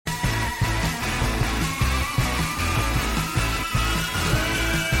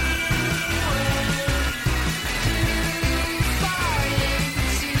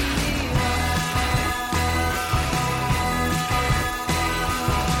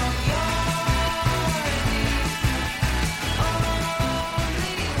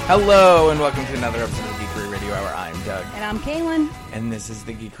Hello, and welcome to another episode of the Geekery Radio Hour. I'm Doug. And I'm Kaylin. And this is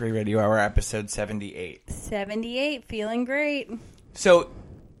the Geekery Radio Hour, episode 78. 78, feeling great. So,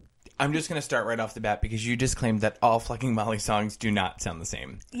 I'm just going to start right off the bat because you just claimed that all Fucking Molly songs do not sound the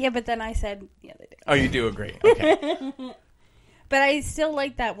same. Yeah, but then I said, yeah, they do. Oh, you do agree. Okay. But I still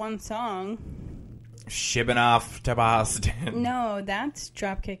like that one song. Shipping off to Boston. No, that's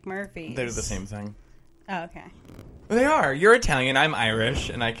Dropkick Murphys. They're the same thing. Oh, okay. They are. You're Italian. I'm Irish,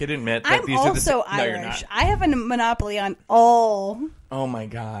 and I could admit that these are the same. I'm also Irish. No, you're not. I have a monopoly on all Oh my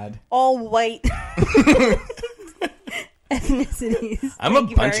god. white ethnicities. I'm Thank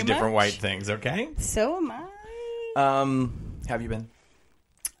a you bunch very of different much. white things, okay? So am I. Have you been?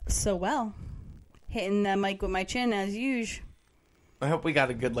 So well. Hitting the mic with my chin as usual. I hope we got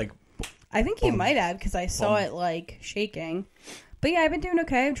a good, I think you Boom. might have because I saw Boom. it, shaking. But yeah, I've been doing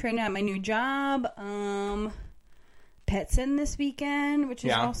okay. I'm training at my new job. Pets in this weekend, which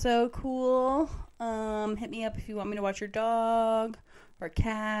is also cool. Hit me up if you want me to watch your dog or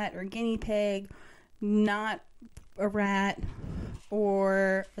cat or guinea pig. Not a rat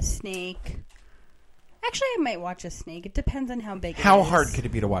or a snake. Actually, I might watch a snake. It depends on how big it is. How hard could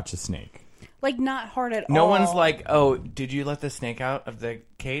it be to watch a snake? Not hard at all. No one's like, oh, did you let the snake out of the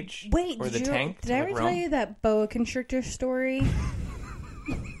cage? Wait, or the tank? Did I ever tell you that boa constrictor story?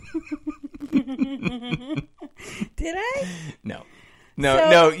 Did I?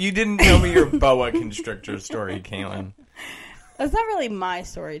 No, you didn't tell me your boa constrictor story, Kaylin. That's not really my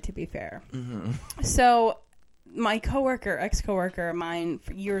story, to be fair. Mm-hmm. So, my ex-coworker of mine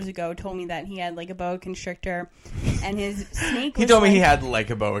years ago told me that he had a boa constrictor, and his snake was He told me he had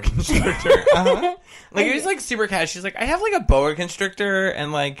a boa constrictor. Uh-huh. He was super cash. She's like, I have a boa constrictor,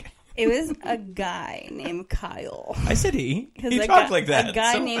 and It was a guy named Kyle. I said he. He A talked like that. A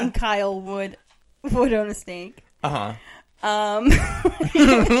guy so named Kyle would own a snake. Uh-huh.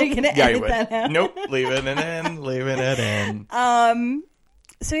 You're gonna edit that out. Nope, leaving it in, leaving it in.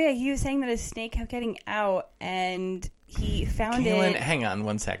 So yeah, he was saying that his snake kept getting out, and he found Kaylin, it. hang on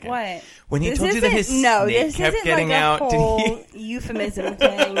one second. What? When he This told you that his snake this kept isn't getting out, a did whole he? euphemism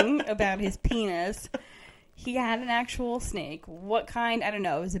thing about his penis. He had an actual snake. What kind? I don't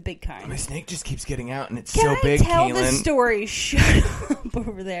know. It was a big kind. My snake just keeps getting out, and it's Can so big, I tell Kaylin. the story? Shut up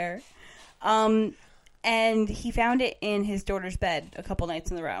over there. And he found it in his daughter's bed a couple nights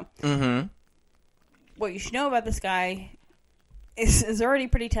in a row. Mm-hmm. What you should know about this guy is already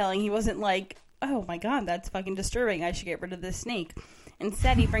pretty telling. He wasn't like, oh my god, that's fucking disturbing. I should get rid of this snake.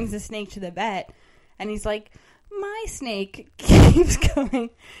 Instead, he brings the snake to the vet, and he's like, my snake keeps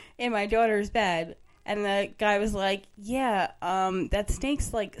going in my daughter's bed. And the guy was like, yeah, that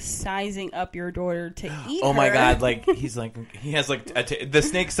snake's sizing up your daughter to eat Oh her. my god, he's he has the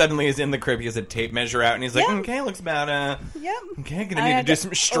snake suddenly is in the crib. He has a tape measure out, and he's like, Yep. okay, looks about Yep. okay, gonna need to do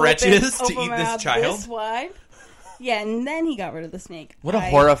some stretches to open eat my this mouth child. This wide. Yeah, and then he got rid of the snake. What a I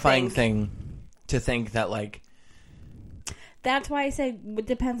horrifying think. thing to think that That's why I said it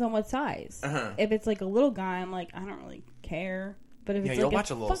depends on what size. Uh-huh. If it's a little guy, I'm I don't really care. But if it's you'll watch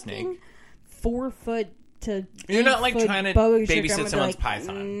a little snake. 4 foot to You're not 8 foot trying to boa constrictor, babysit I'm gonna be someone's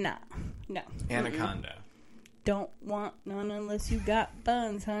python. No. Anaconda. Don't want none unless you got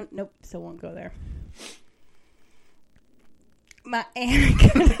buns, huh? Nope, still won't go there. My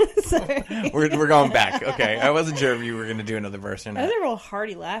anaconda. Sorry. We're going back. Okay, I wasn't sure if you were gonna do another verse or That not. was a real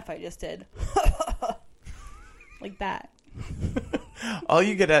hearty laugh I just did. Like that. All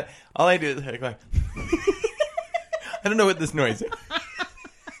I do is go. I don't know what this noise is.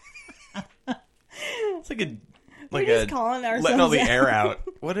 It's We're just calling ourselves letting all the out. air out.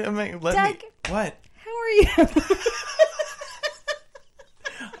 What am I? Doug, What? how are you?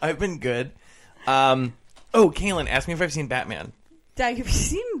 I've been good. Kaylin, ask me if I've seen Batman. Doug, have you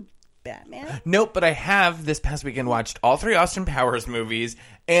seen Batman? Nope, but I have this past weekend watched all 3 Austin Powers movies,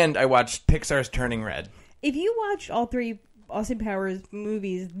 and I watched Pixar's Turning Red. If you watched all 3 Austin Powers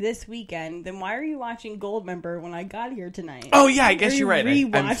movies this weekend, then why are you watching Goldmember when I got here tonight? Oh yeah, I guess you're right. I'm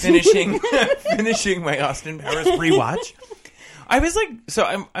Rewatching. finishing my Austin Powers rewatch. I was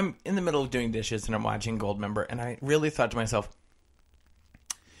I'm in the middle of doing dishes and I'm watching Goldmember, and I really thought to myself,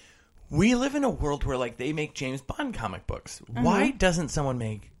 we live in a world where they make James Bond comic books. Uh-huh. Why doesn't someone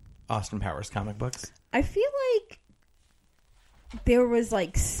make Austin Powers comic books? I feel like there was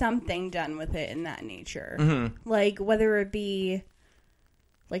something done with it in that nature. Mm-hmm. Whether it be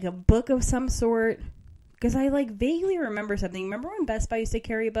a book of some sort. Because I vaguely remember something. Remember when Best Buy used to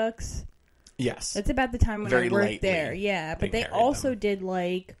carry books? Yes. That's about the time when Very I worked lightly there. Yeah, but they carried also them. did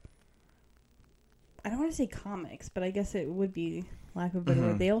I don't want to say comics, but I guess it would be lack of a better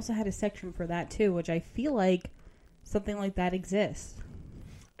word. They also had a section for that too, which I feel like something like that exists.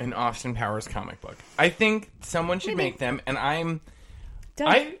 An Austin Powers comic book. I think someone should make them, and I'll do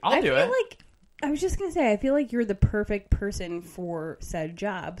it. Like, I was just going to say, I feel like you're the perfect person for said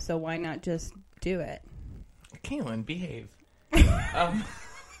job, so why not just do it? Kaylin, behave. I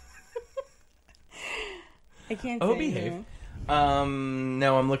can't say behave.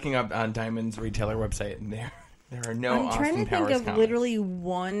 No, I'm looking up on Diamond's retailer website, and there are no Austin Powers I'm trying to think of comics. literally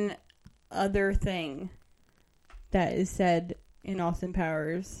one other thing that is said in Austin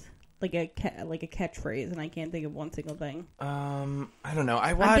Powers, like a catchphrase, and I can't think of one single thing. I don't know.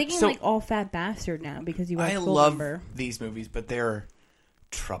 I'm thinking like all fat bastard now because you watch love these movies, but they're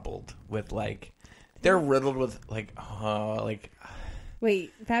troubled with they're riddled with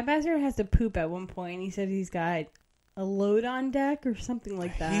Wait, fat bastard has to poop at one point. He said he's got a load on deck or something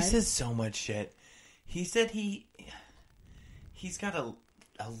like that. He says so much shit. He said he's got a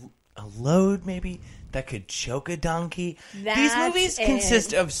load maybe that could choke a donkey. These movies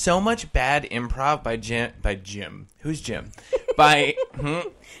consist of so much bad improv by Jim. Who's Jim? By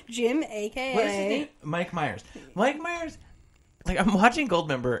Jim, aka what is his name? Mike Myers. Mike Myers. I'm watching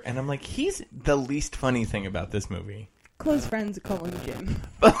Goldmember and I'm like, he's the least funny thing about this movie. Close friends call him Jim.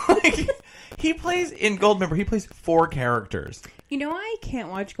 But he plays in Goldmember. He plays 4 characters. You know, I can't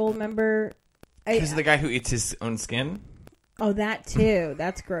watch Goldmember. Because of the guy who eats his own skin. Oh, that too.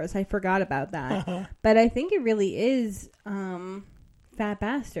 That's gross. I forgot about that. But I think it really is Fat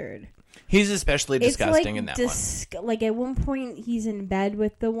Bastard. He's especially disgusting in that one. Like at one point, he's in bed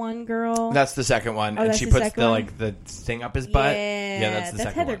with the one girl. That's the second one, and she puts the thing up his butt. Yeah, that's the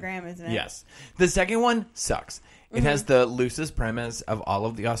second Heather one. Graham, isn't it? Yes, the second one sucks. It has the loosest premise of all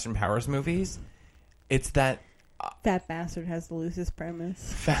of the Austin Powers movies. It's that Fat Bastard has the loosest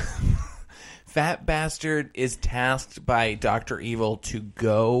premise. Fat Bastard is tasked by Dr. Evil to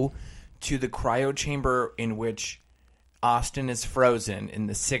go to the cryo chamber in which Austin is frozen in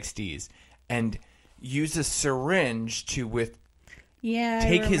the 60s and use a syringe to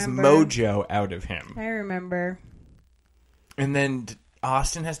take his mojo out of him. I remember. And then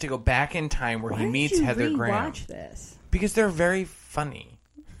Austin has to go back in time where he meets Heather Graham. Watch this because they're very funny.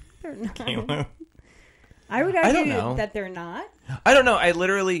 They're not. I would argue that they're not. I don't know.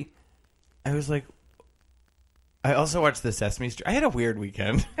 I was like, I also watched the Sesame Street. I had a weird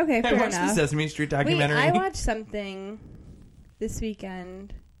weekend. Okay, fair enough. I watched the Sesame Street documentary. Wait, I watched something this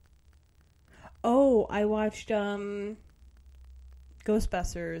weekend. Oh, I watched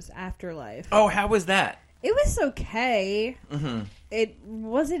Ghostbusters Afterlife. Oh, how was that? It was okay. Mm-hmm. It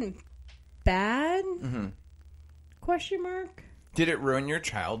wasn't bad? Mm-hmm. Question mark? Did it ruin your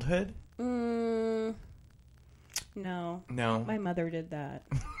childhood? No. No. My mother did that.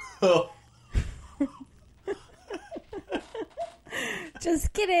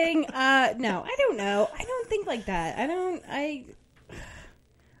 Just kidding. No, I don't know. I don't think like that. I don't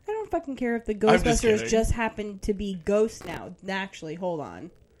fucking care if the Ghostbusters just happen to be ghosts now. Actually, hold on.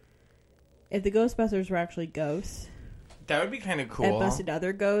 If the Ghostbusters were actually ghosts, that would be kind of cool. That busted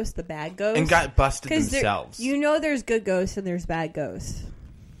other ghosts, the bad ghosts, and got busted themselves. There's good ghosts and there's bad ghosts.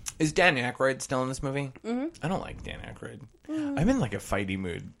 Is Dan Aykroyd still in this movie? Mm-hmm. I don't like Dan Aykroyd. I'm in a fighty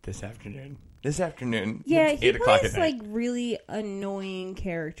mood this afternoon. Yeah, it's he 8 o'clock plays at night. really annoying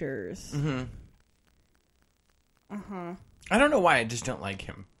characters. Mm-hmm. Uh-huh. I don't know why. I just don't like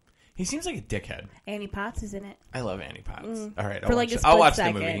him. He seems like a dickhead. Annie Potts is in it. I love Annie Potts. All right, I'll watch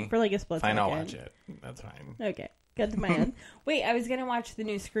the movie. For a split second. Fine, I'll watch it. That's fine. Okay. Got to my end. Wait, I was going to watch the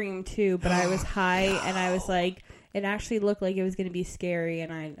new Scream too, but I was high and I was like, it actually looked like it was going to be scary,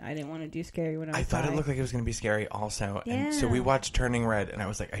 and I didn't want to do scary when I was I thought high. it looked like it was going to be scary also. Yeah. And so we watched Turning Red, and I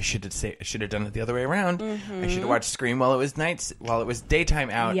was like, I should have done it the other way around. Mm-hmm. I should have watched Scream while it was daytime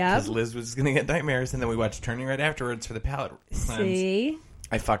out, because Liz was going to get nightmares, and then we watched Turning Red afterwards for the palate cleanse. See?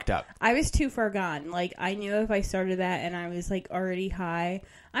 I fucked up. I was too far gone. I knew if I started that and I was already high,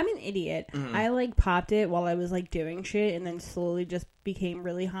 I'm an idiot. Mm-hmm. I popped it while I was doing shit, and then slowly just became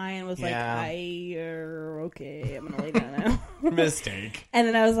really high and was okay, I'm gonna lay down now. Mistake. And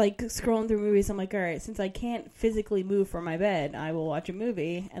then I was scrolling through movies. I'm like, all right, since I can't physically move from my bed, I will watch a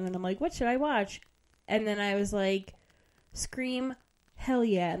movie. And then I'm like, what should I watch? And then I was like, Scream. Hell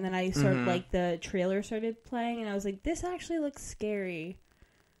yeah. And then I started the trailer started playing, and I was like, this actually looks scary.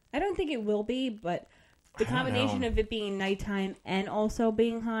 I don't think it will be, but the combination of it being nighttime and also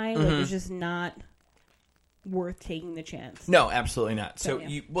being high is just not worth taking the chance. No, absolutely not. So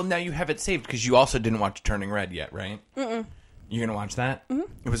now you have it saved because you also didn't watch Turning Red yet, right? Mm-mm. You're gonna watch that? Mm-hmm.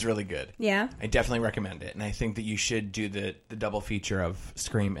 It was really good. Yeah, I definitely recommend it, and I think that you should do the double feature of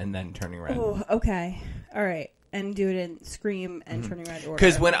Scream and then Turning Red. Oh, okay, all right, and do it in Scream and Turning Red order.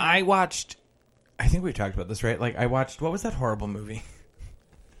 Because when I watched, I think we've talked about this, right? I watched, what was that horrible movie?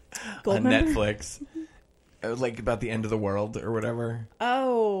 Gold on member? Netflix. It was like about the end of the world or whatever.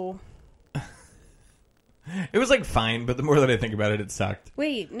 Oh. It was like fine, but the more that I think about it, it sucked.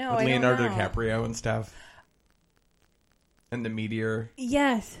 Wait, no, With I Leonardo don't know. DiCaprio and stuff. And the meteor.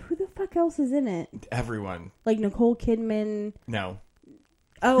 Yes. Who the fuck else is in it? Everyone. Like Nicole Kidman. No.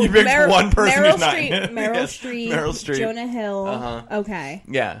 Oh, You picked one person Meryl who's not Streep. in it. Meryl Yes. Streep. Meryl Streep. Jonah Hill. Uh-huh. Okay.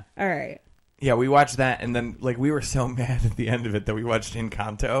 Yeah. All right. Yeah, we watched that, and then like we were so mad at the end of it that we watched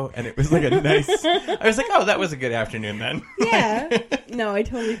Encanto, and it was like a nice. I was like, oh, that was a good afternoon then. Yeah. No, I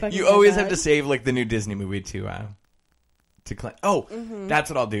totally fucking. You get always that. have to save like the new Disney movie to that's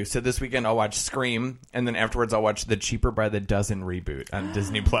what I'll do. So this weekend I'll watch Scream, and then afterwards I'll watch the Cheaper by the Dozen reboot on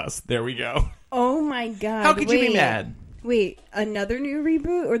Disney Plus. There we go. Oh my god! How could you be mad? Wait, another new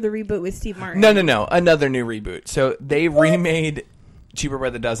reboot or the reboot with Steve Martin? No, another new reboot. So they remade Cheaper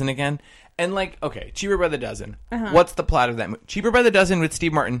by the Dozen again. And like, okay, Cheaper by the Dozen. What's the plot of that movie? Cheaper by the Dozen with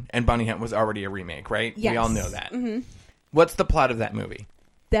Steve Martin and Bonnie Hunt was already a remake, right? Yes. We all know that. What's the plot of that movie?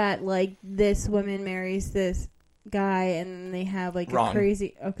 That like this woman marries this guy and they have like Wrong. a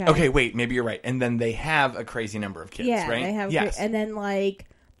crazy. Okay, wait, maybe you're right. And then they have a crazy number of kids, Yeah, right? they have. Yes. And then like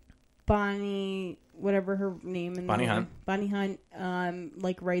Bonnie, whatever her name in Bonnie the movie, Hunt. Bonnie Hunt,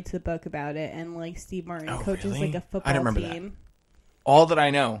 like writes a book about it, and like Steve Martin Oh, coaches really? like a I football don't remember team. All that I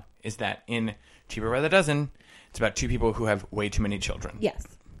know is that in Cheaper by the Dozen, it's about two people who have way too many children. Yes.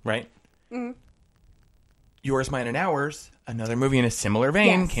 Right? Yours, Mine, and Ours, another movie in a similar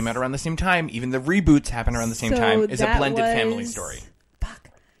vein, Yes. came out around the same time. Even the reboots happen around the same So time. Is a that blended family was- story. Fuck.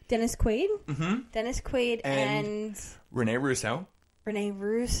 Dennis Quaid? Mm-hmm. Dennis Quaid and Renee Russo. Renee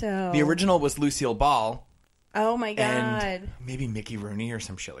Russo. The original was Lucille Ball. Oh my god. And maybe Mickey Rooney or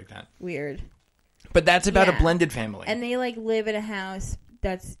some shit like that. Weird. But that's about a Yeah. blended family. And they like live in a house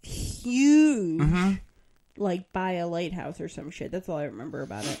that's huge. Mm-hmm. Like by a lighthouse or some shit. That's all I remember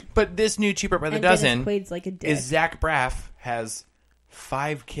about it. But this new Cheaper by the And Dozen Dennis Quaid's like a dick. is Zach Braff has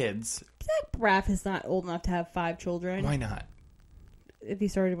 5 kids. Zach Braff is not old enough to have 5 children. Why not? If he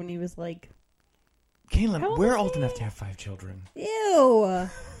started when he was like, Caitlin, How old we're is old he? enough to have 5 children. ew. I'm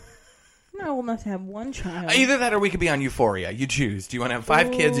not old enough to have one child. Either that or we could be on Euphoria. You choose. Do you want to have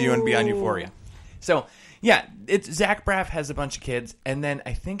 5 kids or do you want to be on Ooh. Euphoria? So, yeah, it's Zach Braff has a bunch of kids, and then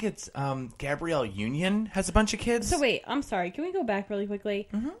I think it's Gabrielle Union has a bunch of kids. So wait, I'm sorry. Can we go back really quickly?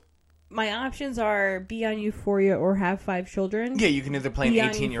 Mm-hmm. My options are be on Euphoria or have 5 children. Yeah, you can either play an Be on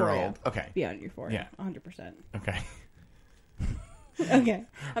 18-year-old. Euphoria. Okay. Be on Euphoria. Yeah. 100%. Okay. Okay.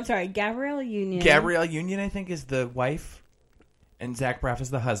 I'm sorry. Gabrielle Union. Gabrielle Union, I think, is the wife, and Zach Braff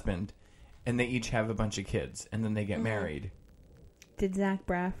is the husband, and they each have a bunch of kids, and then they get married. Did Zach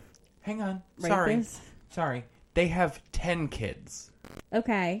Braff Hang on. write Sorry. this? Sorry. They have 10 kids,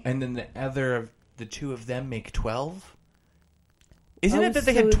 Okay. and then the 2 of them make 12? Isn't Oh, it that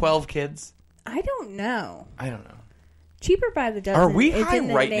they so- had 12 kids? I don't know. I don't know. Cheaper by the dozen. Are we is high in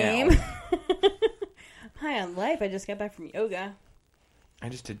the right name. now? High on life. I just got back from yoga. I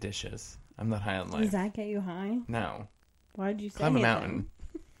just did dishes. I'm not high on Does life. that get you high? No. Why did you say Climb a it then? mountain.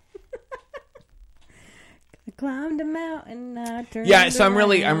 I climbed a mountain. I turned Yeah, so I'm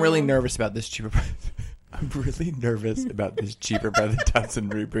really around. nervous about this cheaper. I'm really nervous about this Cheaper by the Dozen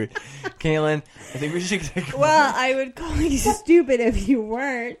reboot. Kaylin, I think we should take. Well, I would call you stupid if you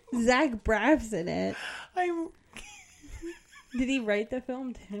weren't. Zach Braff's in it. Did he write the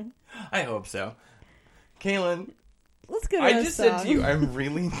film too? I hope so. Kaylin, Let's go to I a just song. said to you, I'm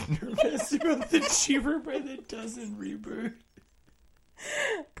really nervous about the Cheaper by the Dozen reboot.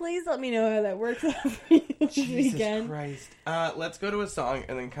 Please let me know how that works out for you this Jesus weekend. Christ. Let's go to a song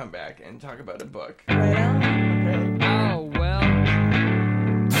and then come back and talk about a book. Right on. Okay. Oh, well,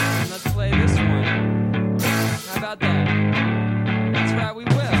 let's play this one. How about that? That's right, we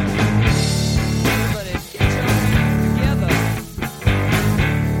will. Everybody, get your hands together.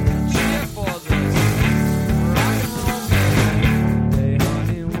 Cheer for this rock and roll band. Hey,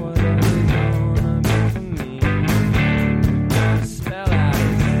 honey, what are you gonna be for me? Gonna spell out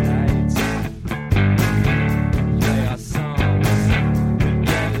his lights. Play our songs. We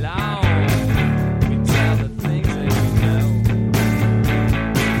get along. We tell the things that we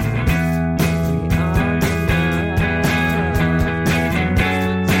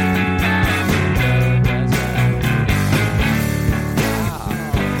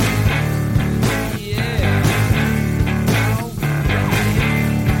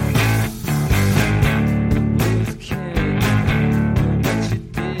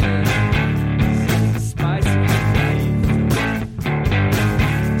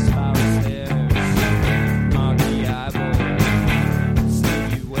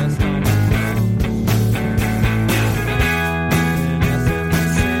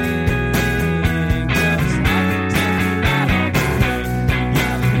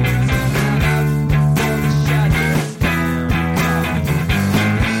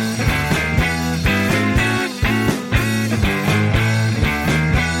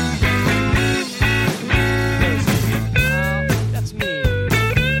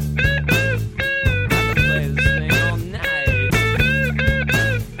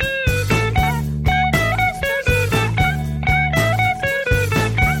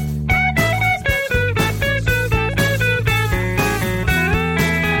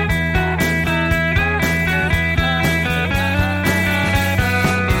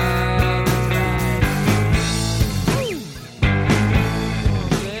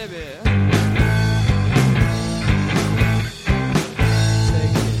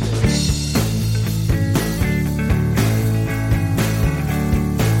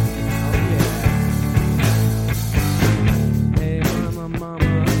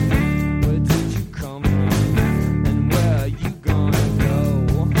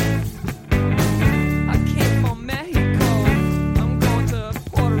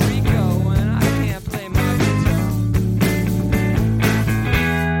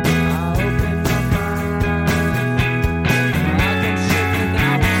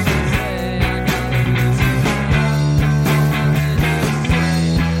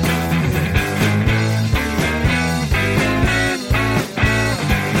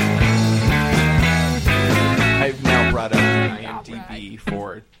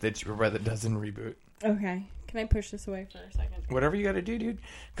the Cheaper by the Dozen reboot. Okay. Can I push this away for a second? Whatever you got to do, dude.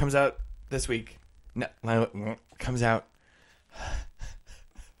 Comes out this week. No, comes out.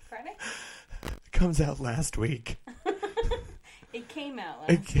 Friday? Comes out last week. It came out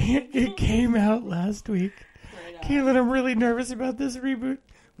last It came out last week. Right on. Caitlin, I'm really nervous about this reboot.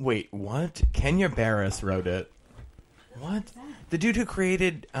 Wait, what? Kenya Barris wrote it. What? The dude who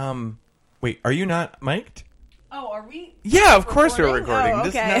created... Wait, are you not mic'd? Oh, are we? Yeah, of course we're recording. Oh,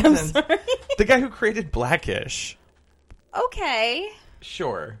 This okay. I'm nonsense. sorry. The guy who created Blackish. Okay.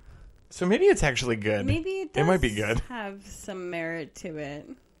 Sure. So maybe it's actually good. Maybe it does might be good. have some merit to it.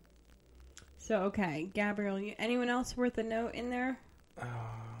 So, okay. Gabrielle, anyone else worth a note in there?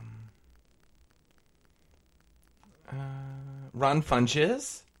 Ron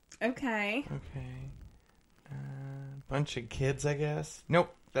Funches. Okay. Okay. Bunch of kids, I guess.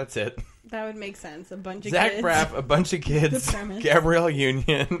 Nope, that's it. That would make sense. A bunch of Zach kids. Braff, a bunch of kids, The premise. Gabrielle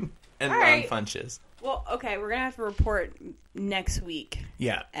Union, and All Ron right. Funches. Well, okay. We're going to have to report next week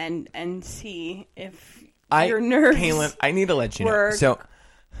Yeah. and see if I, your nerves Caitlin, I need to let you know. were So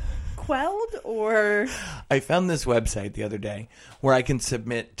quelled or... I found this website the other day where I can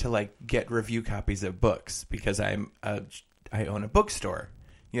submit to like get review copies of books because I own a bookstore,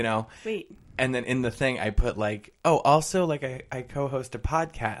 you know. Wait. And then in the thing I put like, oh, also like I co-host a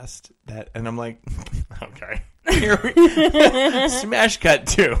podcast that, and I'm like, okay, here we smash cut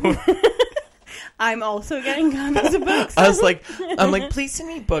too. I'm also getting copies of books. I'm like, please send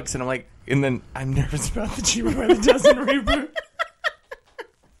me books, and I'm like, and then I'm nervous about the Cheaper by the Dozen reboot.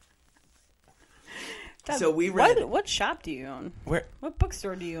 So we read. What shop do you own? Where What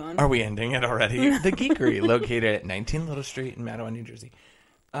bookstore do you own? are we ending it already? The Geekery, located at 19 Little Street in Mattawa, New Jersey.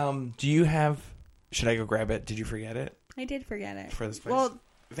 Do you have? Should I go grab it? Did you forget it I did forget it. for this place? Well,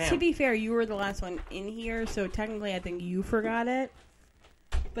 Vam. to be fair, you were the last one in here, so technically I think you forgot it.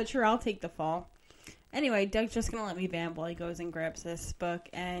 But sure, I'll take the fall. Anyway, Doug's just going to let me vamp while he goes and grabs this book,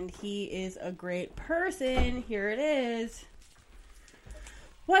 and he is a great person. Here it is.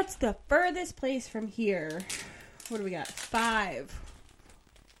 What's the furthest place from here? What do we got? 5.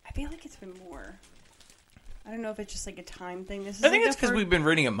 I feel like it's been more. I don't know if it's just like a time thing. This is I think like it's because we've been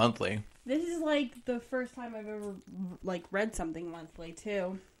reading it monthly. This is like the first time I've ever like read something monthly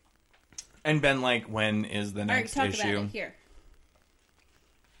too. And been like, when is the next All right, talk issue? about it here.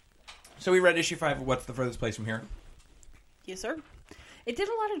 So we read issue 5 of What's the Furthest Place from Here? Yes, sir. It did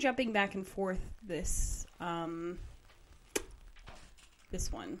a lot of jumping back and forth this one.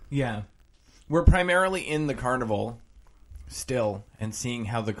 Yeah. We're primarily in the carnival still and seeing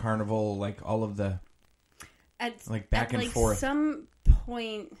how the carnival, like all of the like back and forth. At some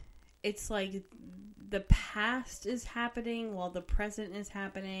point, it's like the past is happening while the present is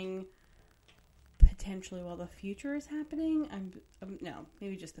happening, potentially while the future is happening. No,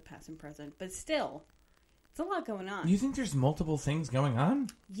 maybe just the past and present, but still, it's a lot going on. You think there's multiple things going on?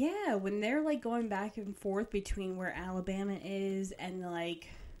 Yeah, when they're like going back and forth between where Alabama is and like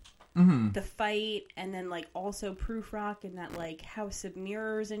the fight, and then like also Proof Rock and that like House of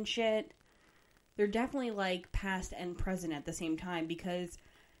Mirrors and shit. They're definitely like past and present at the same time, because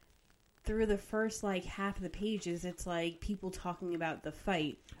through the first like half of the pages, it's like people talking about the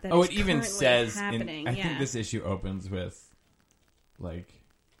fight. That is it even currently says. happening. I think this issue opens with,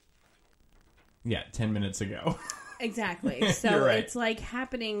 10 minutes ago. Exactly. So You're right. it's like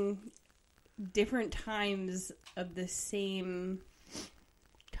happening different times of the same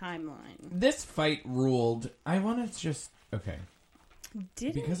timeline. This fight ruled. I want to just okay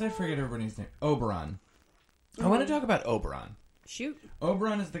Did because it? I forget everybody's name. Oberon. I want to talk about Oberon. Shoot.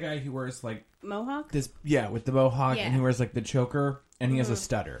 Oberon is the guy who wears like Mohawk? this, with the mohawk, Yeah. and he wears like the choker, and he has a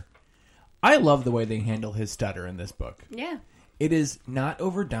stutter. I love the way they handle his stutter in this book. Yeah. It is not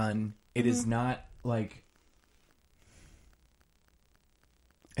overdone. It is not like...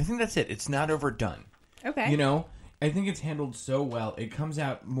 I think that's it. It's not overdone. Okay. You know? I think it's handled so well. It comes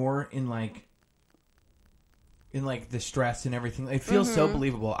out more in the stress and everything. It feels so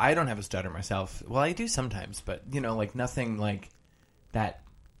believable. I don't have a stutter myself. Well, I do sometimes, but like nothing like that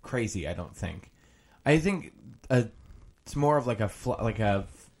crazy. I don't think. I think it's more of like a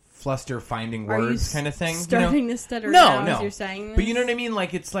fluster finding Are you words kind of thing. Starting to stutter No, now no. as you're saying this? But you know what I mean?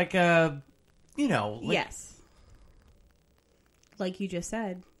 Like it's like a, Yes. Like you just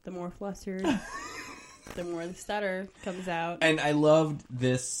said, the more flustered, the more the stutter comes out. And I loved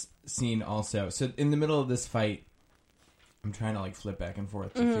this scene also. So in the middle of this fight, I'm trying to flip back and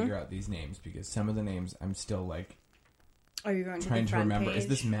forth to figure out these names, because some of the names I'm still Are you going trying to to the front remember. page? Is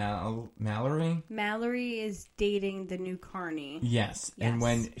this Mallory? Mallory is dating the new Carney. Yes. Yes. And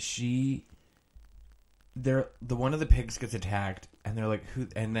when the one of the pigs gets attacked, And they're like, who?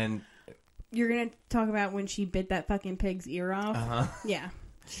 And then You're going to talk about when she bit that fucking pig's ear off? Uh-huh. Yeah.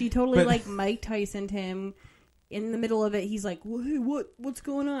 She totally, like, Mike Tyson'd him. In the middle of it, he's like, well, hey, what's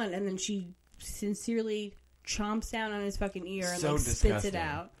going on? And then she sincerely chomps down on his fucking ear and, So like, spits disgusting. it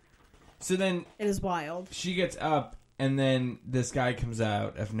out. So then It is wild. she gets up, and then this guy comes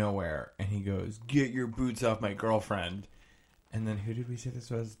out of nowhere, and he goes, "Get your boots off my girlfriend." And then who did we say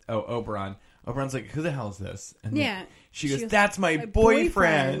this was? Oh, Oberon. Oberon's like, "Who the hell is this?" And then Yeah. she goes, "That's my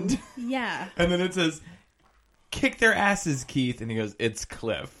boyfriend." Yeah. And then it says, "Kick their asses, Keith." And he goes, "It's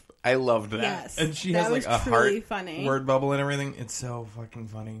Cliff." I loved that. Yes, And she that has like was a truly heart funny. word bubble and everything. It's so fucking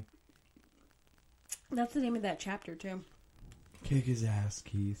funny. That's the name of that chapter, too. Kick his ass,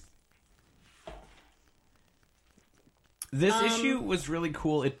 Keith. This issue was really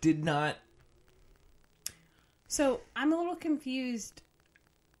cool. It did not... So, I'm a little confused,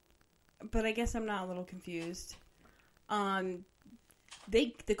 but I guess I'm not a little confused. The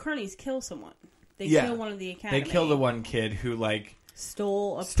Carnies kill someone. They kill one of the Academy. They kill the one kid who, like...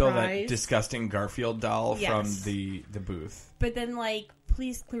 Stole that prize. disgusting Garfield doll Yes. from the booth. But then, like,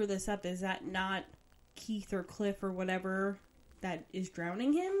 please clear this up. Is that not Keith or Cliff or whatever that is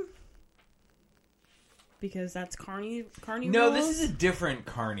drowning him? Because that's Carney No, rules? this is a different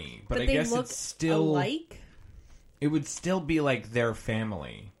Carney, but I they guess look it's still... alike? It would still be like their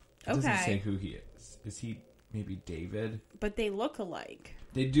family. It doesn't Okay. say who he is. Is he maybe David? But they look alike.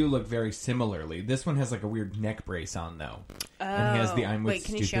 They do look very similarly. This one has like a weird neck brace on though. And he has the I'm with Wait,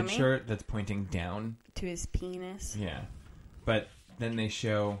 can you show Stupid me? shirt that's pointing down. To his penis. Yeah. But then they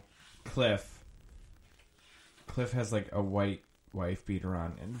show Cliff. Cliff has like a white wife beater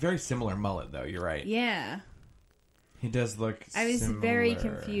on. And very similar mullet though, you're right. Yeah. He does look I was similar. very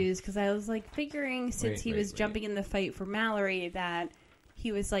confused because I was like figuring since he was wait. jumping in the fight for Mallory that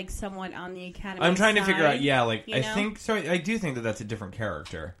he was like somewhat on the Academy I'm trying to figure out, side, yeah, like, you I know? think, so I do think that that's a different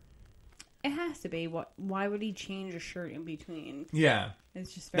character. It has to be. Why would he change a shirt in between? Yeah.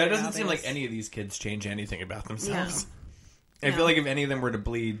 It's just very That doesn't seem like obvious. any of these kids change anything about themselves. No. I feel like if any of them were to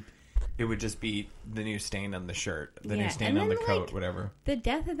bleed, it would just be the new stain on the shirt, the Yeah, new stain and on the then, coat, like, whatever. The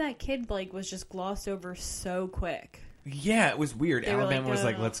death of that kid like was just glossed over so quick. Yeah, it was weird. They were Alabama like, was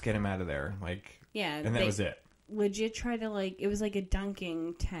like, "Oh." let's get him out of there. Like, Yeah, and that they was it. Legit tried to like it was like a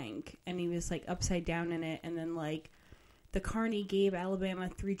dunking tank, and he was like upside down in it, and then like the Carney gave Alabama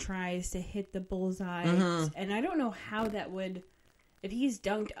 3 tries to hit the bullseye, and I don't know how that would. If he's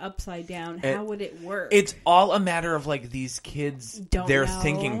dunked upside down, how would it work? It's all a matter of like these kids, Don't their know.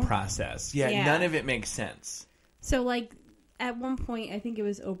 thinking process. Yeah, Yeah. none of it makes sense. So like at one point, I think it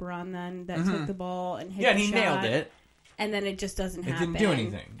was Oberon then that took the ball and hit. Yeah, and the he shot, nailed it. and then it just doesn't It happen. didn't do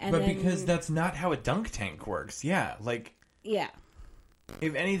anything. And But then- because that's not how a dunk tank works. Yeah, like, yeah.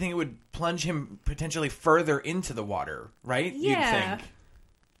 if anything, it would plunge him potentially further into the water, right? Yeah. You'd think.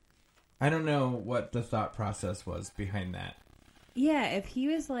 I don't know what the thought process was behind that. Yeah, if he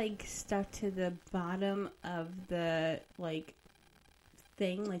was like stuck to the bottom of the like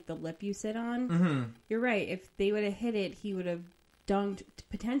thing, like the lip you sit on, you're right. If they would have hit it, he would have dunked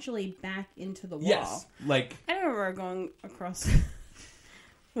potentially back into the wall. Yes, like, I don't know where we're going across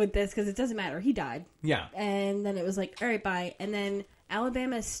with this because it doesn't matter. He died, yeah. and then it was like, all right, bye. And then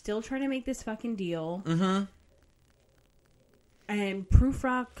Alabama is still trying to make this fucking deal. And Proof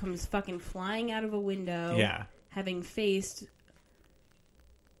Rock comes fucking flying out of a window. Yeah. Having faced.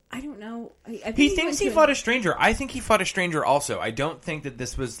 I don't know. I think He went thinks to he fought a stranger. I think he fought a stranger also. I don't think that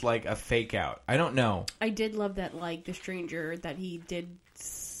this was like a fake out. I don't know. I did love that, like, the stranger that he did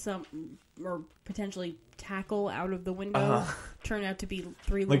some, or potentially tackle out of the window, turned out to be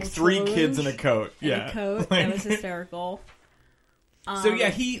 3 Like little 3 children kids in a coat. in Yeah. a coat. Like- That was hysterical. So yeah,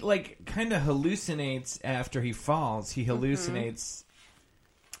 he like kind of hallucinates after he falls. He hallucinates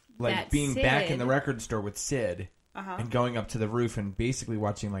like That being back in the Sid- record store with Sid and going up to the roof and basically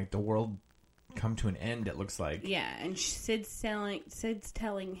watching like the world come to an end. It looks like. Yeah, and Sid's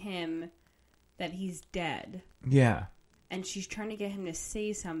telling him that he's dead. Yeah. And she's trying to get him to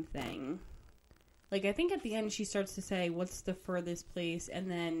say something. Like, I think at the end she starts to say, what's the furthest place? And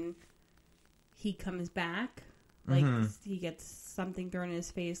then he comes back. Like, he gets something thrown in his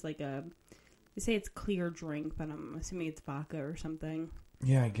face, like they say it's clear drink, but I'm assuming it's vodka or something.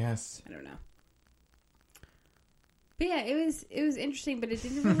 Yeah, I guess. I don't know. But yeah, it was interesting, but it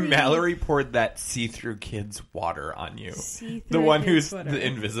didn't really... Mallory poured that see-through kid's water on you. see The through one his who's sweater. the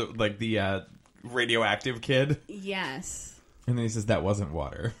invisible, like the radioactive kid. Yes. And then he says that wasn't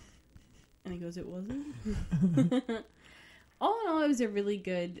water. And he goes, it wasn't? All in all, it was a really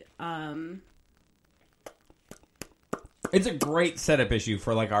good... It's a great setup issue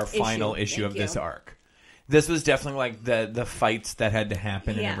for like our final issue Thank of this you. arc. This was definitely like the fights that had to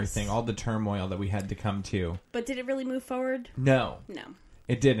happen and Yes. everything, all the turmoil that we had to come to. But did it really move forward? No, No.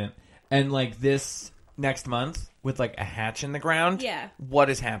 it didn't. And like this next month with like a hatch in the ground, Yeah. what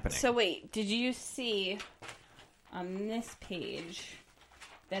is happening? So wait, did you see on this page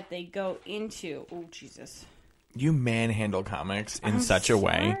that they go into? Oh Jesus! You manhandle comics in I'm such a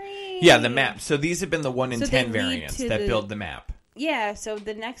way. sorry. Yeah, the map. So these have been the 1 in So 10 they lead variants to that the- build the map. Yeah. So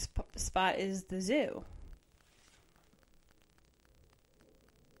the next spot is the zoo.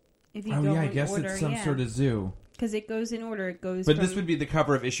 If you Oh go yeah, I in guess order, it's some yeah. sort of zoo. Because it goes in order. It goes. But from, this would be the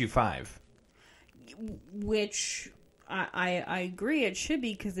cover of issue 5. which I agree it should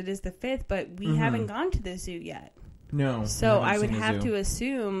be because it is the 5th, but we Mm-hmm. haven't gone to the zoo yet. No. So haven't I would seen a have zoo. to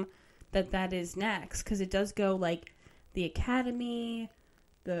assume that is next because it does go like the academy,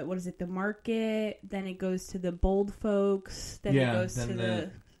 the the market, then it goes to the bold folks, then Yeah, it goes then to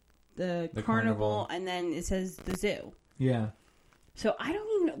the the carnival, carnival. and then it says the zoo. Yeah. So I don't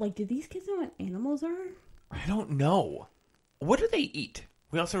even know, like, do these kids know what animals are? I don't know. What do they eat?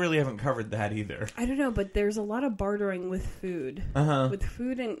 We also really haven't covered that either. I don't know, but there's a lot of bartering with food. Uh-huh. With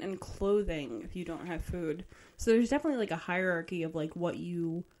food and clothing if you don't have food. So there's definitely like a hierarchy of like what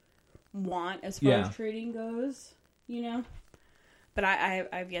you want as far as trading goes, you know? But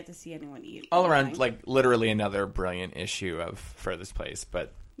I've yet to see anyone eat. All around, anything. like, literally another brilliant issue of Furthest Place,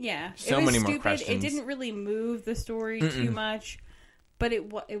 but Yeah. so it was many more stupid. questions. It didn't really move the story too much, but it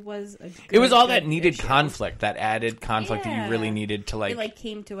was a it was all good that needed issue. conflict, that added conflict that Yeah. you really needed to, It like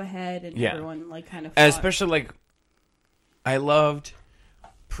came to a head and Yeah. everyone like kind of and fought. especially, like, I loved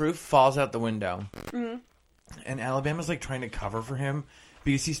Proof falls out the window, Mm-hmm. and Alabama's, like, trying to cover for him,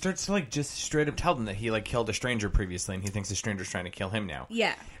 because he starts to, like, just straight up tell them that he, like, killed a stranger previously, and he thinks the stranger's trying to kill him now.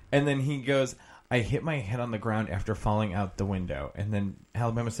 Yeah. And then he goes, I hit my head on the ground after falling out the window. And then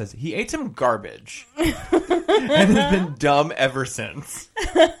Alabama says, he ate some garbage. and has been dumb ever since.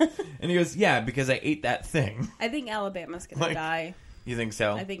 And he goes, yeah, because I ate that thing. I think Alabama's gonna Like, die. You think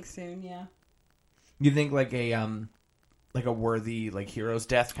so? I think soon, yeah. You think like a worthy, like, hero's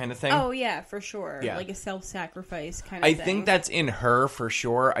death kind of thing? Oh yeah, for sure. Yeah. Like a self-sacrifice kind of I thing. think that's in her for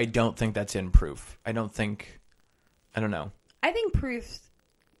sure. I don't think that's in Proof. I don't know. I think Proof's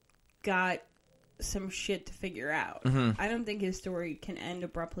got some shit to figure out. Mm-hmm. I don't think his story can end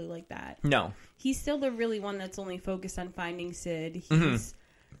abruptly like that. No. He's still the really one that's only focused on finding Sid. He's Mm-hmm.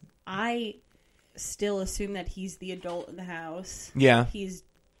 I still assume that he's the adult in the house. Yeah. He's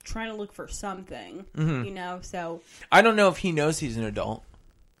trying to look for something, Mm-hmm. you know, so I don't know if he knows he's an adult.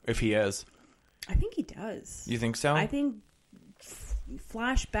 If he is. I think he does. You think so? I think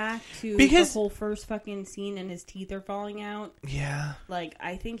flash back to Because- the whole first fucking scene and his teeth are falling out. Yeah. Like,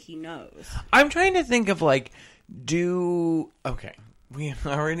 I think he knows. I'm trying to think of, like, okay, we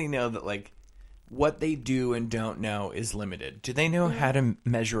already know that, like, what they do and don't know is limited. Do they know how to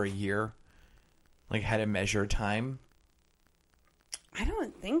measure a year? Like, how to measure time? I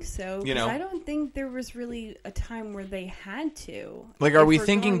don't think so. You know? 'Cause I don't think there was really a time where they had to. Like, are If we we're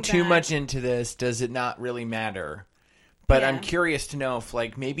thinking going too back- much into this? Does it not really matter? But I'm Yeah. curious to know if,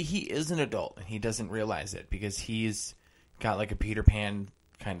 like, maybe he is an adult and he doesn't realize it because he's got, like, a Peter Pan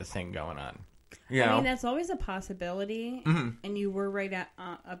kind of thing going on. You I know? mean, that's always a possibility. Mm-hmm. And you were right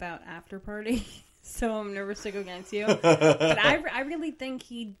about After Party. So I'm nervous to go against you. But I really think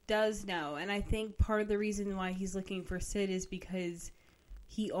he does know. And I think part of the reason why he's looking for Sid is because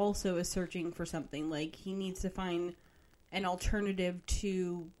he also is searching for something. Like, he needs to find an alternative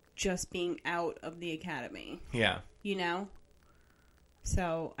to just being out of the academy. Yeah. You know?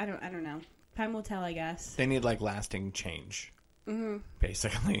 So, I don't know. Time will tell, I guess. They need, like, lasting change. Mm-hmm.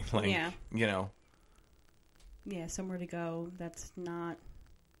 Basically. Like, Yeah. you know. Yeah, somewhere to go that's not...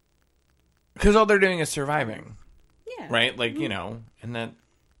 Because all they're doing is surviving. Yeah. Right? Like, you know, and that...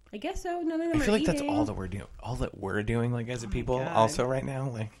 I guess so. None of them I feel are like that's eating. all that we're doing. All that we're doing, like, as a people, God. also right now.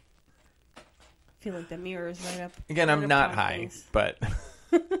 Like, I feel like the mirror is right up. again, right I'm up not on high, things. but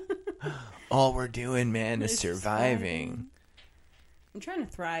all we're doing, man, is It's surviving. I'm trying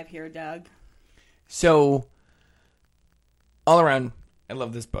to thrive here, Doug. So, all around, I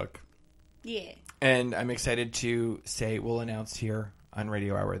love this book. Yeah. And I'm excited to say we'll announce here on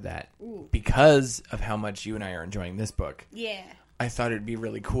Radio Hour that Ooh. because of how much you and I are enjoying this book, Yeah. I thought it'd be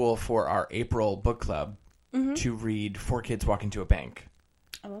really cool for our April book club to read Four Kids Walk Into a Bank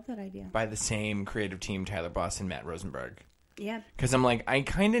I love that idea. by the same creative team, Tyler Boss and Matt Rosenberg. Yeah. Because I'm like, I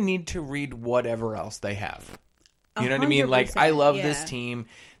kind of need to read whatever else they have. You know what I mean? Like, I 100%, love this yeah. team.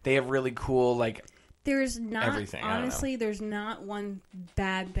 They have really cool, like, There's not, Everything, I don't know. honestly, there's not one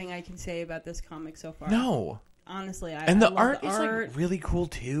bad thing I can say about this comic so far. no. honestly, And the love art the is art. like really cool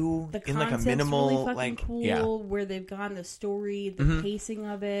too. The in like a concept's minimal, really fucking like cool. yeah. Where they've gone, the story, the pacing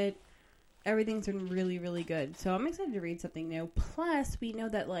of it, everything's been really, really good. So I'm excited to read something new. Plus, we know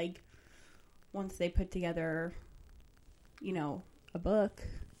that like once they put together, a book,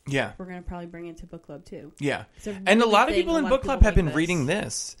 Yeah. we're gonna probably bring it to book club too. Yeah. It's a And a really lot of thing, people a in lot book of club people have been like reading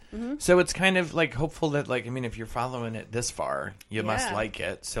this. So it's kind of like hopeful that like, I mean, if you're following it this far, you must Yeah. like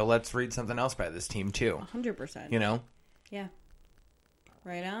it. So let's read something else by this team too. 100%. You know? Yeah.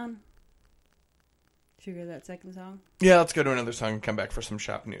 Right on. Should we go to that second song? Yeah, let's go to another song and come back for some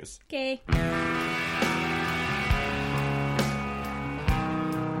shop news. Okay.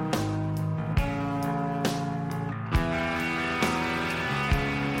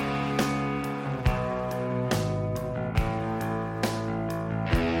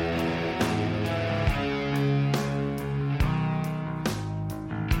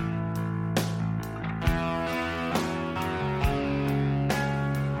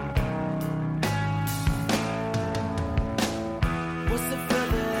 What's the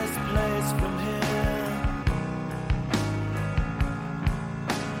furthest place from here?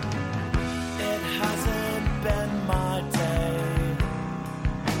 It hasn't been my day.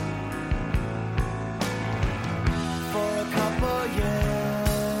 For a couple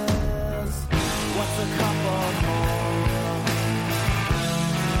years, what's a couple more?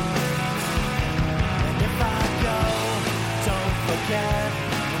 And if I go, don't forget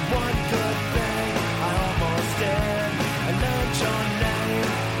one good thing I almost did. I learned your name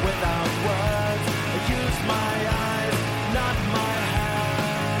without words. I used my eyes, not my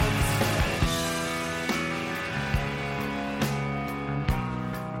hands.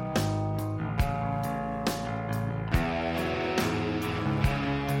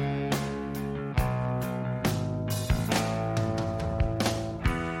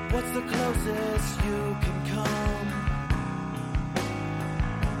 What's the closest you can come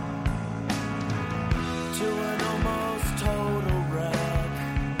to an almost total wreck,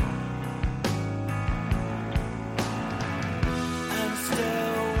 and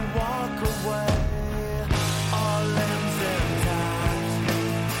still walk away, all limbs intact.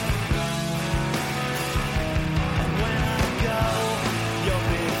 And when I go, you'll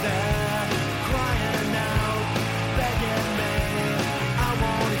be there, crying out, begging me. I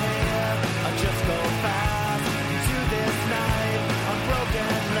won't hear, I'll just go fast into this night on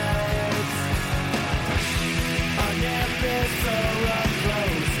broken legs. An episode of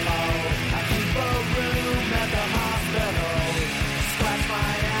close call. I keep a room at the hospital. Scratch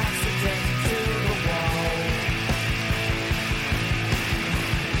my accident to the wall.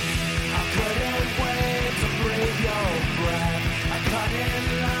 I couldn't wait to breathe your breath. I cut in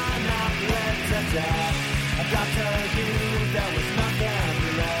line, I bled to death. I got to you, there was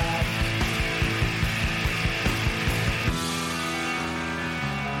nothing left.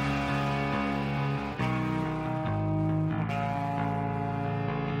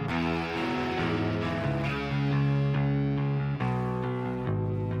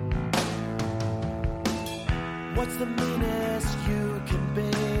 What's the meanest you can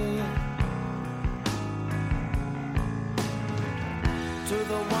be to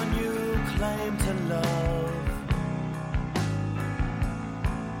the one you claim to love,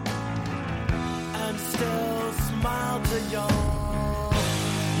 and still smile to your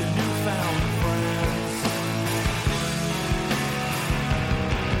newfound friends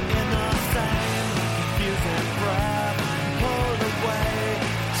in the same confusing breath? Pull away,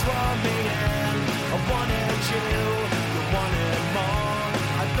 draw me in. I wanted you wanted more.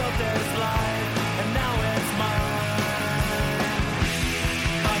 I built this life, and now it's mine.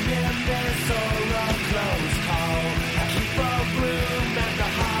 I'm in this or a close call. I keep a room at the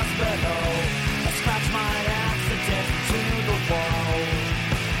hospital. I scratch my accident to the wall.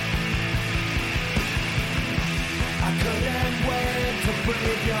 I couldn't wait to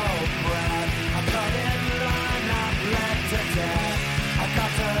breathe your breath. I cut in line, I bled to death. I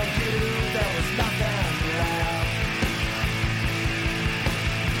got to you, there was nothing left.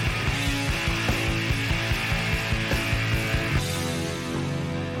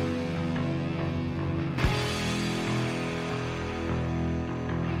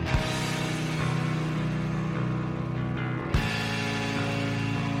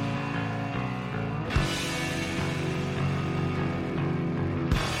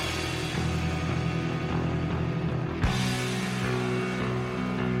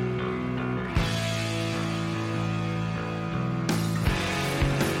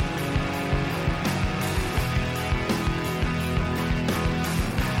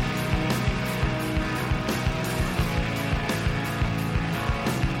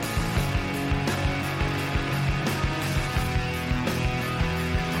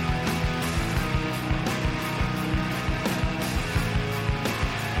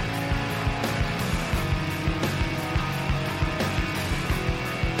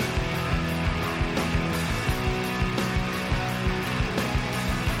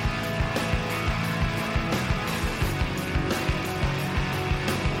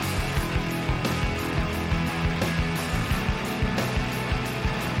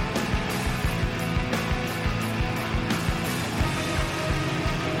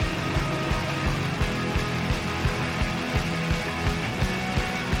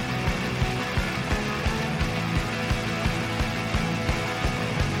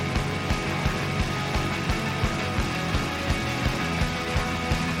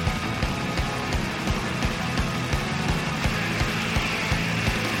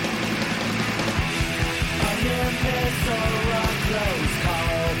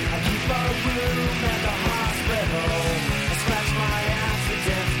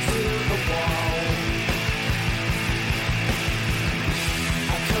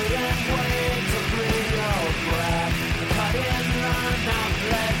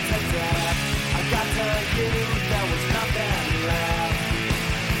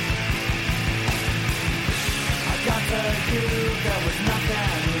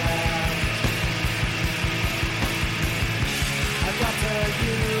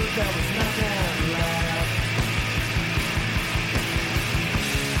 you there was nothing left.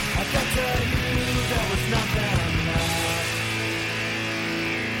 I got to you there was nothing left.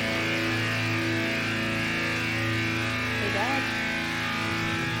 Hey, Dad.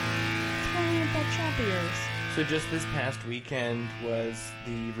 What's going on with that shop of yours? So just this past weekend was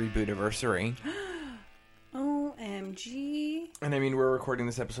the reboot anniversary. OMG. And I mean, we're recording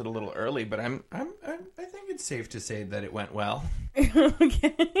this episode a little early, but I think it's safe to say that it went well.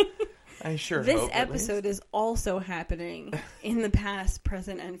 Okay. I sure This hope, at least. episode is also happening in the past,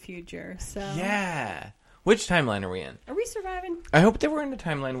 present, and future. So Yeah. Which timeline are we in? Are we surviving? I hope that we're in a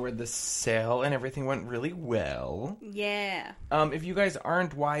timeline where the sale and everything went really well. Yeah. If you guys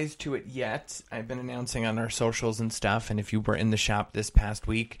aren't wise to it yet, I've been announcing on our socials and stuff, and if you were in the shop this past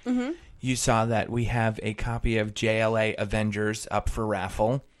week, you saw that we have a copy of JLA Avengers up for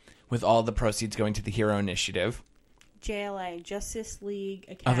raffle, with all the proceeds going to the Hero Initiative JLA, Justice League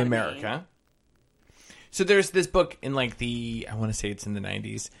Academy. of America. So there's this book in like I want to say it's in the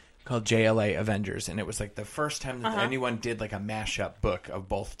 90s, called JLA Avengers, and it was like the first time that anyone did like a mashup book of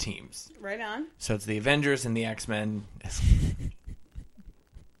both teams. Right on. So it's the Avengers and the X-Men.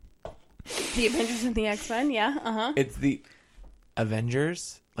 The Avengers and the X-Men, yeah. Uh-huh. It's the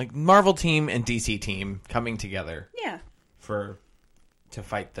Avengers, like Marvel team and DC team coming together Yeah. to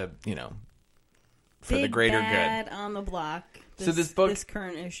fight the, for the Big greater bad on the block. So this book- This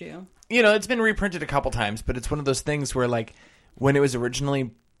current issue. good. It's been reprinted a couple times, but it's one of those things where like when it was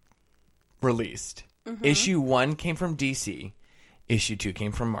originally released, issue 1 came from DC, issue 2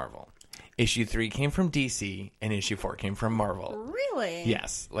 came from Marvel, issue 3 came from DC, and issue 4 came from Marvel. Really?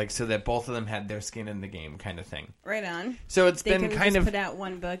 Yes, like so that both of them had their skin in the game kind of thing. Right on. So it's They been can kind just of put out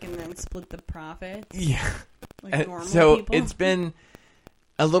one book and then split the profits. yeah. Like normal So people. it's been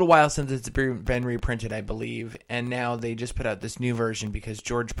a little while since it's been reprinted, I believe, and now they just put out this new version because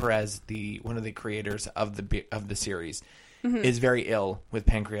George Perez, one of the creators of the series, is very ill with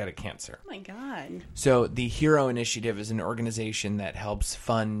pancreatic cancer. Oh my god. So the Hero Initiative is an organization that helps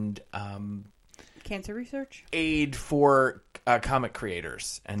fund Cancer research? aid for comic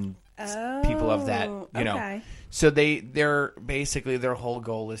creators and people of that, okay. So they're basically their whole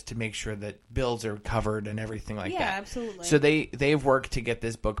goal is to make sure that bills are covered and everything like Yeah, that. absolutely. So they've worked to get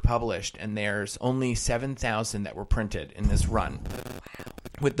this book published, and there's only 7,000 that were printed in this run,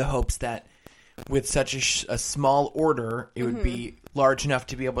 with the hopes that with such a small order, it would be large enough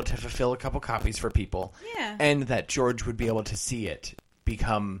to be able to fulfill a couple copies for people. Yeah. And that George would be able to see it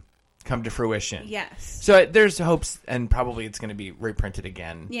come to fruition. Yes. So there's hopes, and probably it's going to be reprinted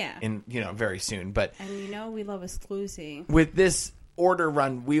again. Yeah. In very soon. But And we love exclusive. with this order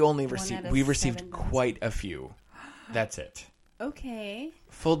run, we only One received out of we received 7,000. quite a few. That's it. Okay.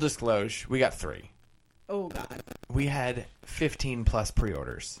 Full disclosure, we got 3. Oh god. We had 15 plus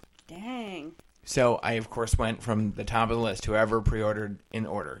pre-orders. Dang. So I, of course, went from the top of the list, whoever pre-ordered in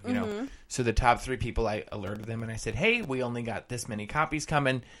order, So the top 3 people, I alerted them, and I said, hey, we only got this many copies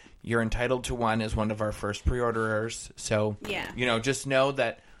coming. You're entitled to one as one of our first pre-orderers. So, Yeah. Just know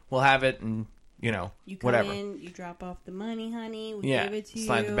that we'll have it and, You come whatever. in, you drop off the money, honey. We Yeah, give it to you.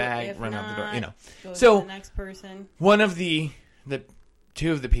 slide the bag, If run out the door, not, Go So- to the next person. One of the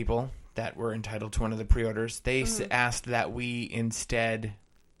 2 of the people that were entitled to one of the pre-orders, they asked that we instead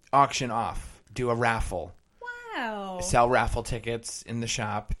auction off, do a raffle. Wow. Sell raffle tickets in the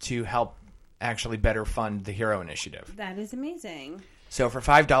shop to help actually better fund the Hero Initiative. That is amazing. So for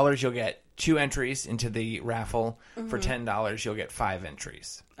 $5, you'll get 2 entries into the raffle. For $10, you'll get 5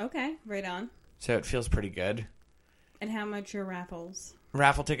 entries. Okay, right on. So it feels pretty good. And how much are raffles?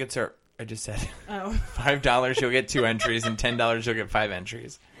 Raffle tickets are, I just said, Oh, $5 you'll get 2 entries, and $10 you'll get 5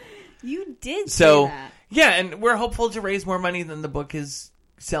 entries. you did So, say that. yeah, and we're hopeful to raise more money than the book is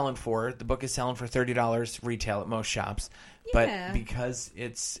selling for. The book is selling for $30 retail at most shops. Yeah. But because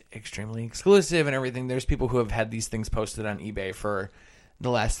it's extremely exclusive and everything, there's people who have had these things posted on eBay for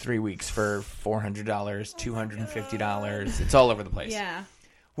the last 3 weeks for $400, $250. It's all over the place. Yeah.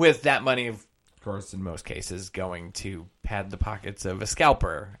 With that money, of course, in most cases, going to pad the pockets of a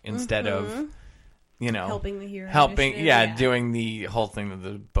scalper instead of, Helping the hero. initiative, doing the whole thing that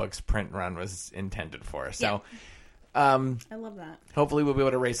the book's print run was intended for. So, I love that. hopefully we'll be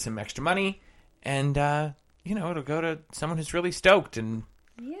able to raise some extra money, and it'll go to someone who's really stoked and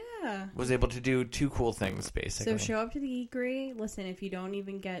Yeah. was able to do 2 cool things, basically. So show up to the Geekery. Listen, if you don't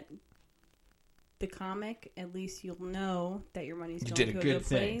even get the comic, at least you'll know that your money's You going did a to a good good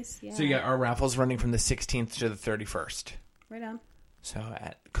thing. place. Yeah. So our raffle's running from the 16th to the 31st. Right on. So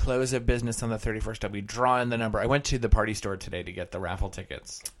at close of business on the 31st, I'll be drawing the number. I went to the party store today to get the raffle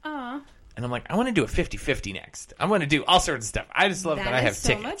tickets. Aw. And I'm like, I want to do a 50-50 next. I want to do all sorts of stuff. I just love that I have so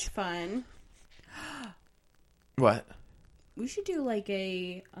tickets. much fun. What? We should do like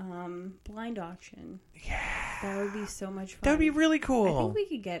a blind auction. Yeah. That would be so much fun. That would be really cool. I think we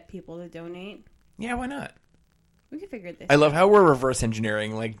could get people to donate. Yeah, why not? We could figure this I love how we're reverse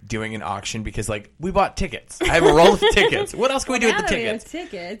engineering, like, doing an auction because, like, we bought tickets. I have a roll of tickets. What else can we do with the tickets?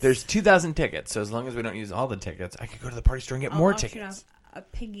 Tickets. There's 2,000 tickets, so as long as we don't use all the tickets, I could go to the party store and get more auction tickets. off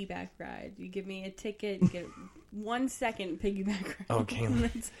a piggyback ride. You give me a ticket, you get 1 second piggyback ride. Okay.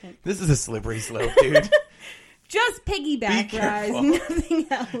 That's it. This is a slippery slope, dude. Just piggyback Be rides, careful. nothing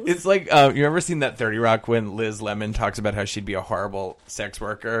else. It's like, you ever seen that 30 Rock when Liz Lemon talks about how she'd be a horrible sex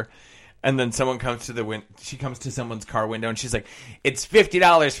worker? And then someone comes to she comes to someone's car window and she's like, it's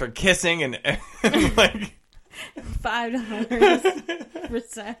 $50 for kissing and like $5 for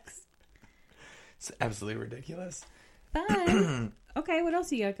sex. It's absolutely ridiculous. Fun. Okay, what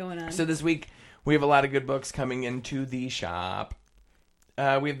else you got going on? So this week we have a lot of good books coming into the shop.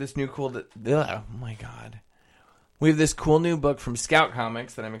 We have this new oh my god. We have this cool new book from Scout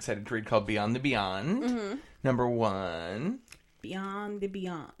Comics that I'm excited to read called Beyond the Beyond. Mm-hmm. Number 1. Beyond the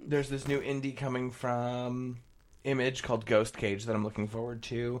Beyond. There's this new indie coming from Image called Ghost Cage that I'm looking forward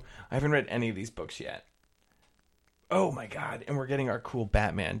to. I haven't read any of these books yet. Oh my god. And we're getting our cool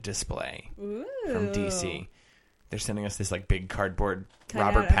Batman display Ooh. from DC. They're sending us this like big cardboard Cut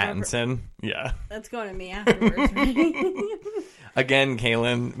Robert out of Pattinson. Yeah. That's going to me afterwards, right? Again,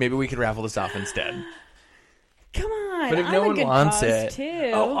 Kaylin, maybe we could raffle this off instead. Come on. But if I'm no a one good wants cause, it.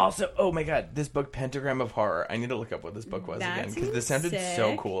 Too. Oh, also, oh my god, this book, Pentagram of Horror. I need to look up what this book was again That because this sounded seems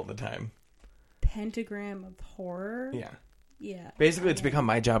so sick. cool at the time. Pentagram of Horror? Yeah. Yeah. Basically, it's become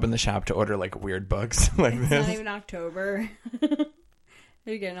my job in the shop to order like weird books like It's this. not even October.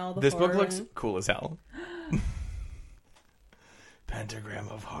 You're getting all the This book horror looks in. cool as hell. Pentagram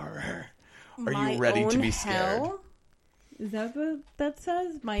of Horror. Are My you ready to Own be scared? Hell? Is that what that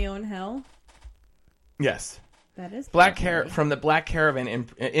says? My Own Hell? Yes. That is From the Black Caravan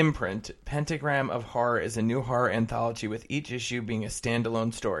imprint, Pentagram of Horror is a new horror anthology with each issue being a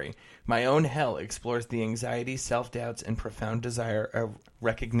standalone story. My Own Hell explores the anxiety, self-doubts, and profound desire of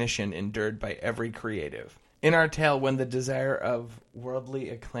recognition endured by every creative. In our tale, when the desire of worldly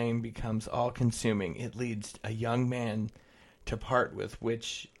acclaim becomes all-consuming, it leads a young man to part with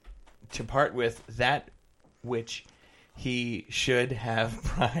that which he should have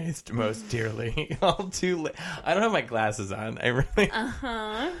prized most dearly. All too late. I don't have my glasses on. I really.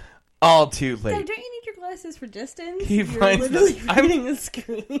 All too late. Dad, don't you need your glasses for distance? He You're finds literally that- I'm- reading the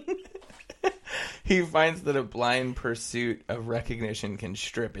screen. He finds that a blind pursuit of recognition can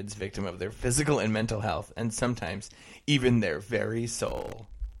strip its victim of their physical and mental health, and sometimes even their very soul.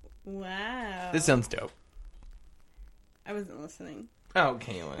 Wow. This sounds dope. I wasn't listening. Oh,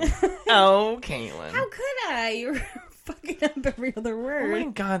 Kaylin. Oh, Kaylin. How could I? You were fucking up every other Oh word. my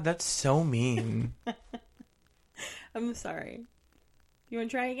god, that's so mean. I'm sorry. You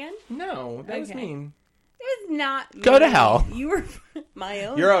want to try again? No, that was Okay. mean. It was not. Go to mean. hell. You were my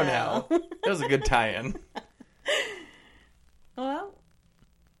own. Your own hell. That was a good tie-in. Well,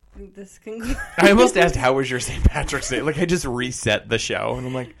 this concludes I almost asked, how was your St. Patrick's Day? Like, I just reset the show, and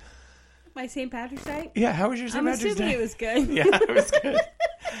I'm like, my St. Patrick's Day. yeah, how was your St. I'm Patrick's assuming Day? it was good. Yeah, it was good.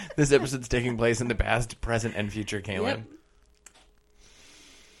 This episode's taking place in the past, present, and future, Kaylin. Yep.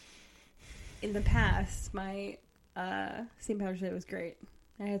 In the past, my St. Patrick's Day was great.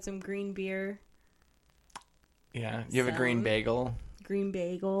 I had some green beer, Yeah, you have a green Some- bagel. green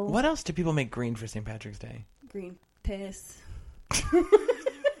bagel, What else do people make green for St. Patrick's Day? green piss.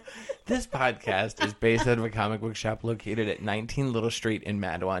 This podcast is based out of a comic book shop located at 19 Little Street in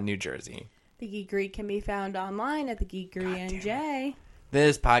Madawan, New Jersey. The Geekery can be found online at the Geekery NJ,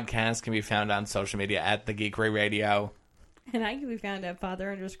 This podcast can be found on social media at The Geekery Radio. and I can be found at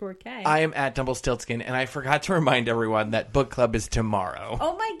Father_K. I am at Dumblestiltskin, and I forgot to remind everyone that book club is tomorrow.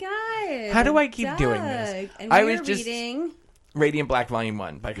 Oh my god! How do I keep doing this? Doug. And I we're was just- reading. Radiant Black Volume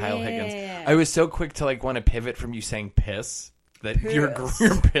 1 by Kyle Yeah. Higgins. I was so quick to like want to pivot from you saying piss that your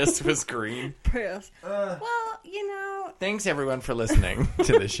piss was green. Piss. Well, you know, Thanks everyone for listening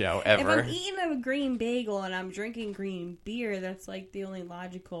to the show if ever. I'm eating a green bagel and I'm drinking green beer, that's like the only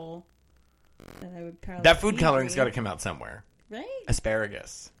logical that I would probably. That food eat coloring's got green. to come out somewhere. right.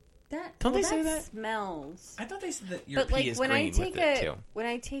 Asparagus. That Don't they well, say that? Smells. I thought they said that your But pee like is when green I take with it a too. when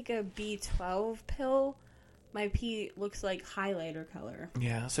I take a B12 pill, my pee looks like highlighter color.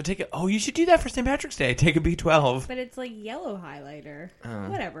 Yeah, so take it. Oh, you should do that for St. Patrick's Day. Take a B12. But it's like yellow highlighter. Oh.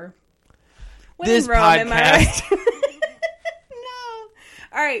 Whatever. When This in Rome, am I right? podcast No.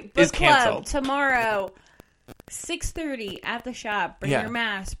 All right, book is club canceled. tomorrow. 6:30 at the shop. Bring Yeah. your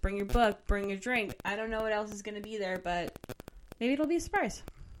mask, bring your book, bring your drink. I don't know what else is going to be there, but maybe it'll be a surprise.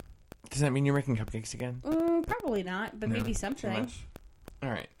 Does that mean you're making cupcakes again? Probably not, but No, maybe too something. much. All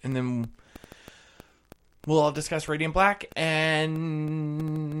right. And then we'll all discuss Radiant Black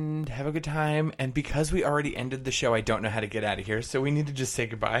and have a good time. And because we already ended the show, I don't know how to get out of here. So we need to just say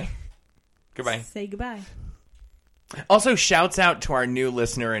goodbye. Goodbye. Say goodbye. Also, shouts out to our new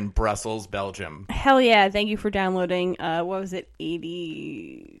listener in Brussels, Belgium. Hell yeah. Thank you for downloading, what was it,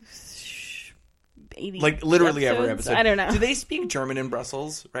 80 Like, literally every episode. I don't know. Do they speak German in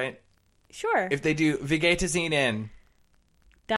Brussels, right? Sure. If they do, wie geht es Ihnen?